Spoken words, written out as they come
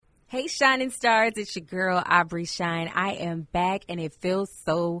Hey, Shining Stars, it's your girl, Aubrey Shine. I am back and it feels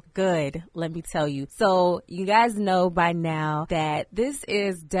so good, let me tell you. So you guys know by now that this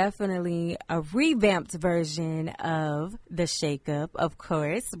is definitely a revamped version of the shakeup, of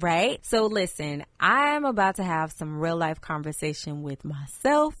course, right? So listen, I'm about to have some real life conversation with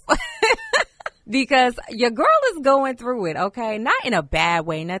myself. Because your girl is going through it, okay? Not in a bad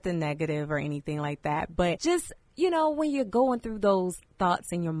way, nothing negative or anything like that, but just, you know, when you're going through those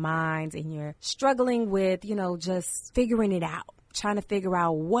thoughts in your mind and you're struggling with, you know, just figuring it out, trying to figure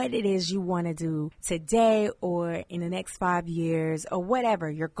out what it is you want to do today or in the next 5 years or whatever,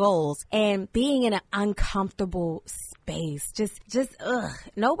 your goals, and being in an uncomfortable space. Just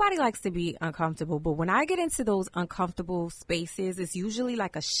nobody likes to be uncomfortable, but when I get into those uncomfortable spaces, it's usually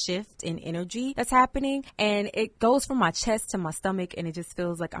like a shift in energy that's happening, and it goes from my chest to my stomach, and it just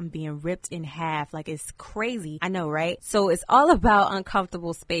feels like I'm being ripped in half. Like, it's crazy. I know, right? So it's all about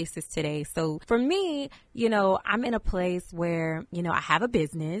uncomfortable spaces today. So for me, you know, I'm in a place where, you know, I have a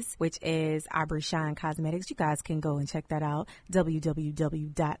business, which is Aubrey Shine Cosmetics. You guys can go and check that out,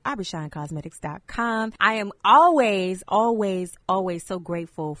 www.aubreyshinecosmetics.com. I am always so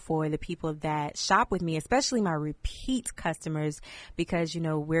grateful for the people that shop with me, especially my repeat customers, because, you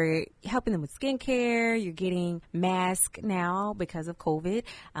know, we're helping them with skincare. You're getting masks now because of COVID.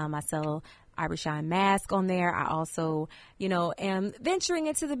 I sell Aubrey Shine mask on there. I also, you know, am venturing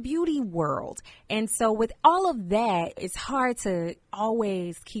into the beauty world. And so with all of that, it's hard to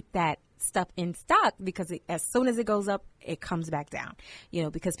always keep that stuff in stock because as soon as it goes up, it comes back down, you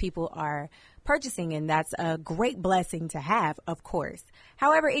know, because people are purchasing, and that's a great blessing to have, of course.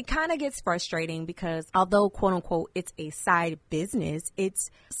 However, it kind of gets frustrating because although, quote unquote, it's a side business,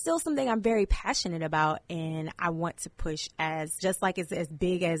 it's still something I'm very passionate about, and I want to push as just like it's as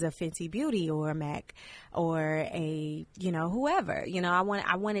big as a Fenty Beauty or a MAC or a, you know, whoever. You know, I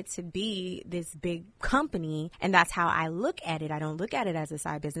want it to be this big company, and that's how I look at it. I don't look at it as a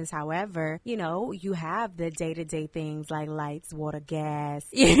side business. However, you know, you have the day-to-day things like lights, water, gas,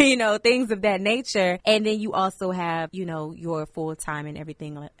 you know, things of that nature. And then you also have, you know, your full time and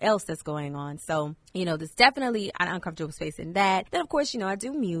everything else that's going on. So, you know, there's definitely an uncomfortable space in that. Then, of course, you know, I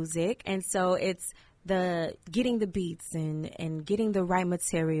do music. And so it's the getting the beats and getting the right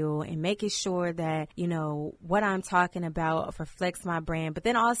material and making sure that, you know, what I'm talking about reflects my brand. But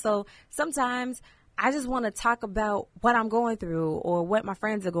then also sometimes I just want to talk about what I'm going through or what my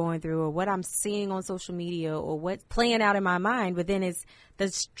friends are going through or what I'm seeing on social media or what's playing out in my mind. But then it's the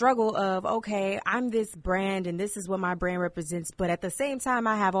struggle of, okay, I'm this brand and this is what my brand represents. But at the same time,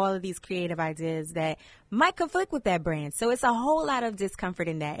 I have all of these creative ideas that might conflict with that brand. So it's a whole lot of discomfort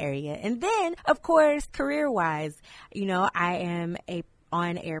in that area. And then, of course, career-wise, you know, I am a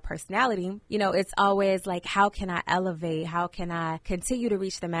on-air personality. You know, it's always like, how can I elevate? How can I continue to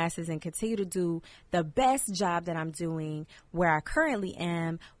reach the masses and continue to do the best job that I'm doing where I currently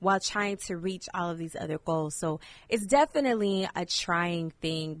am while trying to reach all of these other goals? So it's definitely a trying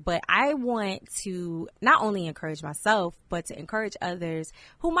thing, but I want to not only encourage myself, but to encourage others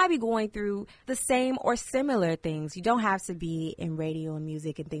who might be going through the same or similar things. You don't have to be in radio and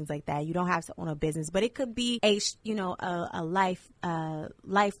music and things like that. You don't have to own a business, but it could be a, you know, a life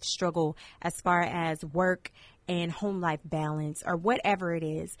struggle as far as work and home life balance or whatever it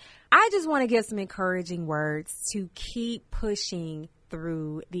is. I just want to give some encouraging words to keep pushing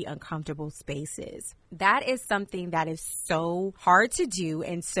through the uncomfortable spaces. That is something that is so hard to do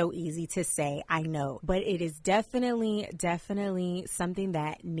and so easy to say, I know, but it is definitely something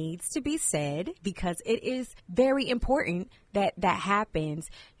that needs to be said because it is very important that that happens.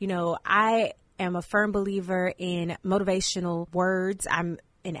 You know, I am a firm believer in motivational words. I'm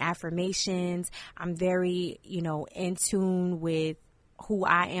in affirmations. I'm very, you know, in tune with who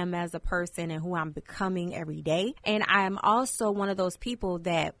I am as a person and who I'm becoming every day. And I'm also one of those people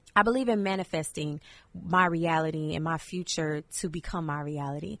that I believe in manifesting my reality and my future to become my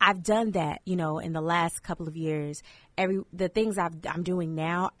reality. I've done that, you know, in the last couple of years. The things I'm doing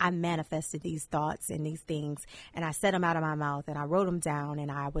now, I manifested these thoughts and these things, and I said them out of my mouth, and I wrote them down,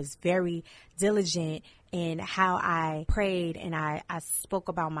 and I was very diligent in how I prayed, and I spoke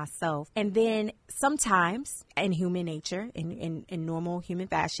about myself. And then sometimes in human nature, in normal human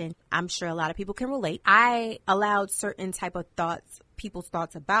fashion, I'm sure a lot of people can relate, I allowed certain type of thoughts, people's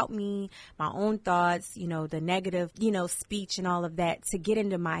thoughts about me, my own thoughts, you know, the negative, you know, speech and all of that to get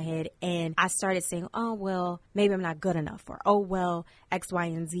into my head. And I started saying, oh, well, maybe I'm not good enough, or, oh, well, X, Y,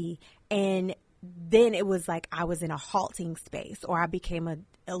 and Z. And then it was like I was in a halting space, or I became a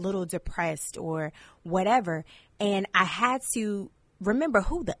little depressed or whatever. And I had to remember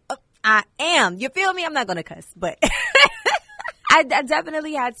who the I am. You feel me? I'm not going to cuss, but I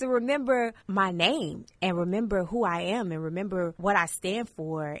definitely had to remember my name and remember who I am and remember what I stand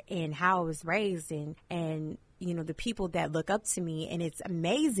for and how I was raised and you know, the people that look up to me. And it's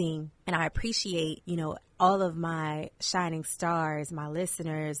amazing. And I appreciate, you know, all of my shining stars, my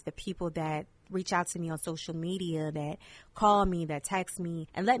listeners, the people that reach out to me on social media, that call me, that text me,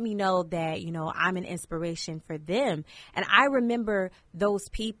 and let me know that, you know, I'm an inspiration for them. And I remember those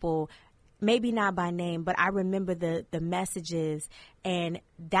people, maybe not by name, but I remember the messages, and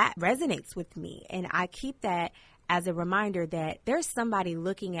that resonates with me. And I keep that as a reminder that there's somebody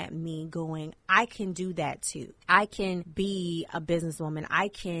looking at me going, I can do that too. I can be a businesswoman. I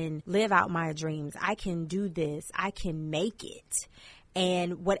can live out my dreams. I can do this. I can make it.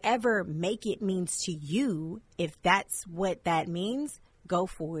 And whatever make it means to you, if that's what that means, go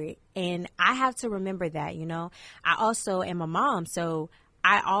for it. And I have to remember that, you know. I also am a mom, so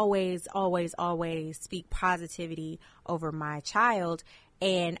I always speak positivity over my child.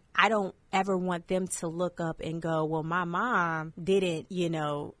 And I don't ever want them to look up and go, well, my mom didn't, you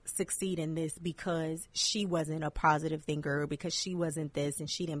know, succeed in this because she wasn't a positive thinker, or because she wasn't this and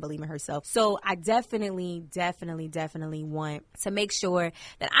she didn't believe in herself. So I definitely want to make sure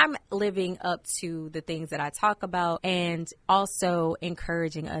that I'm living up to the things that I talk about, and also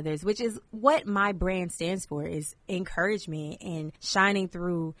encouraging others, which is what my brand stands for, is encouragement and shining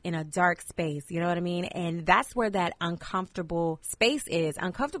through in a dark space. You know what I mean? And that's where that uncomfortable space is.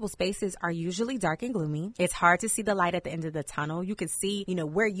 Uncomfortable spaces are usually dark and gloomy. It's hard to see the light at the end of the tunnel. You can see, you know,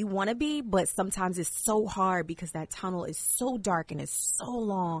 where you want to be, but sometimes it's so hard because that tunnel is so dark and it's so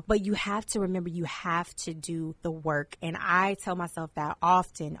long. But you have to remember, you have to do the work. And I tell myself that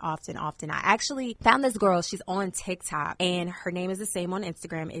often. I actually found this girl. She's on TikTok, and her name is the same on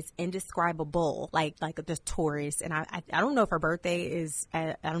Instagram. It's Indescribable, like the Taurus. And I don't know if her birthday is,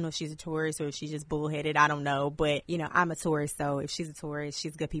 I don't know if she's a Taurus or if she's just bullheaded. I don't know. But, you know, I'm a Taurus, so if she's a Taurus,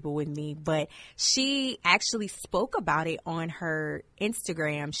 she's good people with me. But she actually spoke about it on her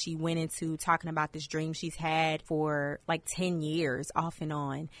Instagram. She went into talking about this dream she's had for like 10 years off and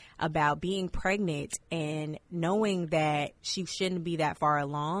on about being pregnant and knowing that she shouldn't be that far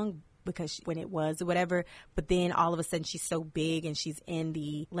along because when it was or whatever, but then all of a sudden she's so big and she's in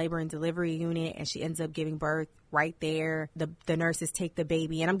the labor and delivery unit and she ends up giving birth right there. The nurses take the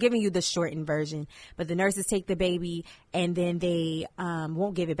baby, and I'm giving you the shortened version, but the nurses take the baby and then they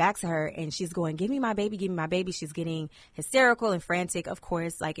won't give it back to her, and she's going, give me my baby. She's getting hysterical and frantic, of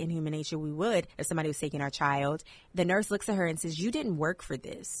course, like in human nature we would if somebody was taking our child. The nurse looks at her and says, you didn't work for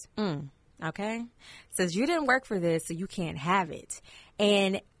this. Okay? Says, you didn't work for this, so you can't have it.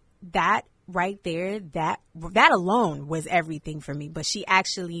 And that right there, that alone was everything for me. But she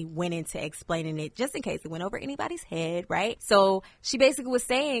actually went into explaining it just in case it went over anybody's head, right? So she basically was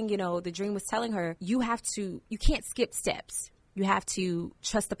saying, you know, the dream was telling her, you can't skip steps. You have to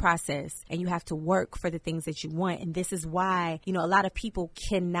trust the process, and you have to work for the things that you want. And this is why, you know, a lot of people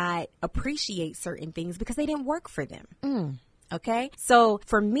cannot appreciate certain things because they didn't work for them. Okay. So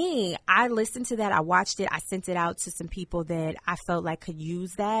for me, I listened to that. I watched it. I sent it out to some people that I felt like could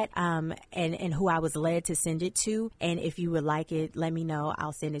use that, and who I was led to send it to. And if you would like it, let me know.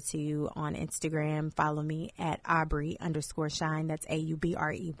 I'll send it to you on Instagram. Follow me at Aubrey_Shine. That's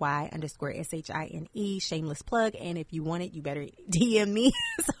AUBREY_SHINE. Shameless plug. And if you want it, you better DM me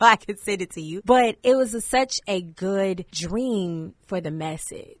so I can send it to you. But it was such a good dream for the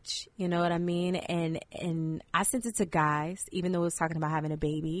message. You know what I mean? And I sent it to guys, even though it was talking about having a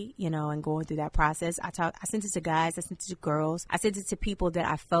baby, you know, and going through that process. I sent it to guys. I sent it to girls. I sent it to people that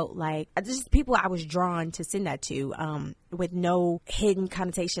I felt like, just people I was drawn to send that to, with no hidden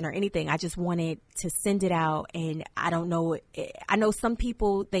connotation or anything. I just wanted to send it out. And I don't know, I know some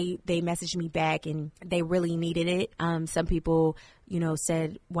people, they messaged me back and they really needed it. Some people, you know,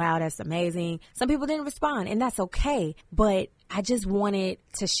 said, wow, that's amazing. Some people didn't respond, and that's okay. But I just wanted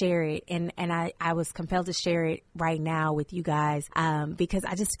to share it, and I was compelled to share it right now with you guys, because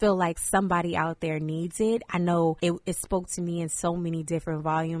I just feel like somebody out there needs it. I know it spoke to me in so many different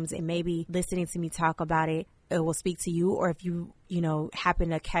volumes, and maybe listening to me talk about it, it will speak to you. Or if you know,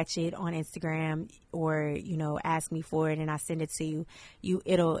 happen to catch it on Instagram, or, you know, ask me for it and I send it to you,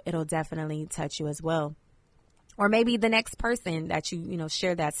 it'll definitely touch you as well. Or maybe the next person that you know,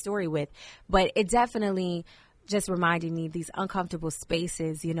 share that story with. But it definitely just reminded me, these uncomfortable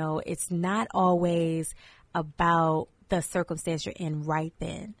spaces, you know, it's not always about the circumstance you're in right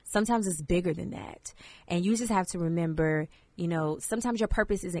then. Sometimes it's bigger than that. And you just have to remember, you know, sometimes your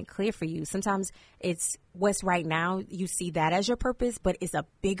purpose isn't clear for you. Sometimes it's what's right now. You see that as your purpose, but it's a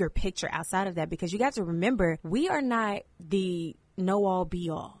bigger picture outside of that, because you got to remember, we are not the know all be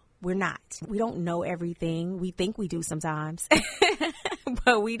all. we're not. We don't know everything. We think we do sometimes,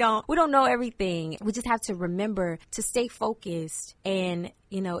 but we don't know everything. We just have to remember to stay focused. And,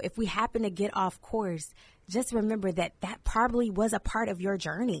 if we happen to get off course, just remember that probably was a part of your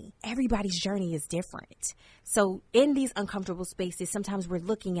journey. Everybody's journey is different. So in these uncomfortable spaces, sometimes we're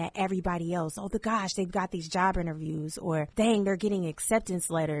looking at everybody else. Oh, gosh, they've got these job interviews, or dang, they're getting acceptance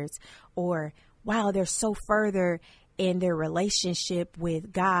letters, or wow, they're so further in their relationship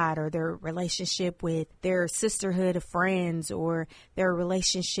with God, or their relationship with their sisterhood of friends, or their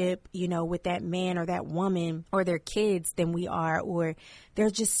relationship, with that man or that woman or their kids than we are, or they're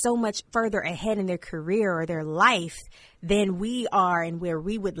just so much further ahead in their career or their life than we are and where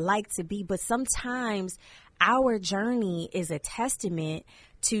we would like to be. But sometimes our journey is a testament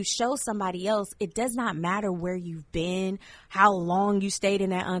to show somebody else it does not matter where you've been, how long you stayed in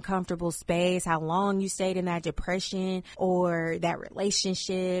that uncomfortable space, how long you stayed in that depression or that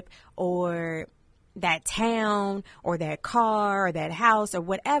relationship or that town or that car or that house or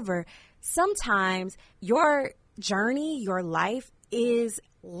whatever. Sometimes your journey, your life is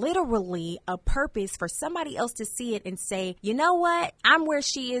literally a purpose for somebody else to see it and say, you know what, I'm where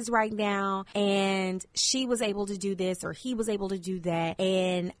she is right now, and she was able to do this or he was able to do that,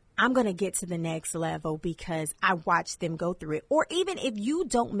 and I'm going to get to the next level because I watched them go through it. Or even if you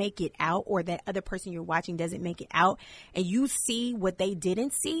don't make it out, or that other person you're watching doesn't make it out, and you see what they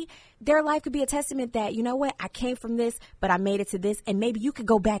didn't see, their life could be a testament that, you know what, I came from this, but I made it to this, and maybe you could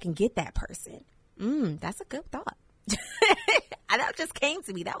go back and get that person. That's a good thought. That just came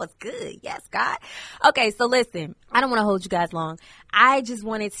to me. That was good. Yes, God. Okay, so listen, I don't want to hold you guys long. I just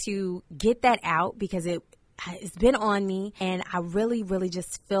wanted to get that out because it's been on me, and I really, really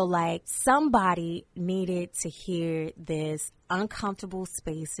just feel like somebody needed to hear this. Uncomfortable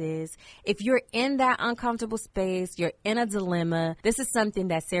spaces. If you're in that uncomfortable space, you're in a dilemma. This is something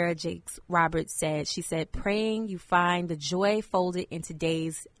that Sarah Jakes Roberts said. She said, praying you find the joy folded in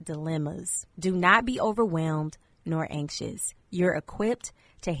today's dilemmas. Do not be overwhelmed nor anxious. You're equipped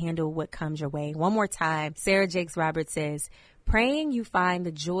to handle what comes your way. One more time, Sarah Jakes Roberts says, praying you find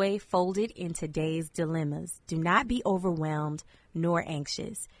the joy folded in today's dilemmas. Do not be overwhelmed nor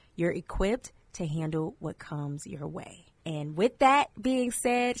anxious. You're equipped to handle what comes your way. And with that being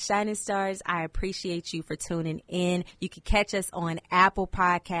said, Shining Stars, I appreciate you for tuning in. You can catch us on Apple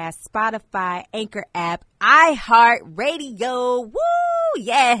Podcasts, Spotify, Anchor app, iHeartRadio. Woo!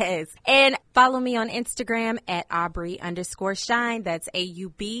 Yes. And follow me on Instagram at Aubrey_Shine. That's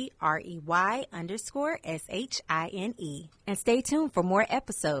AUBREY_SHINE. And stay tuned for more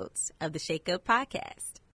episodes of the Shake Up Podcast.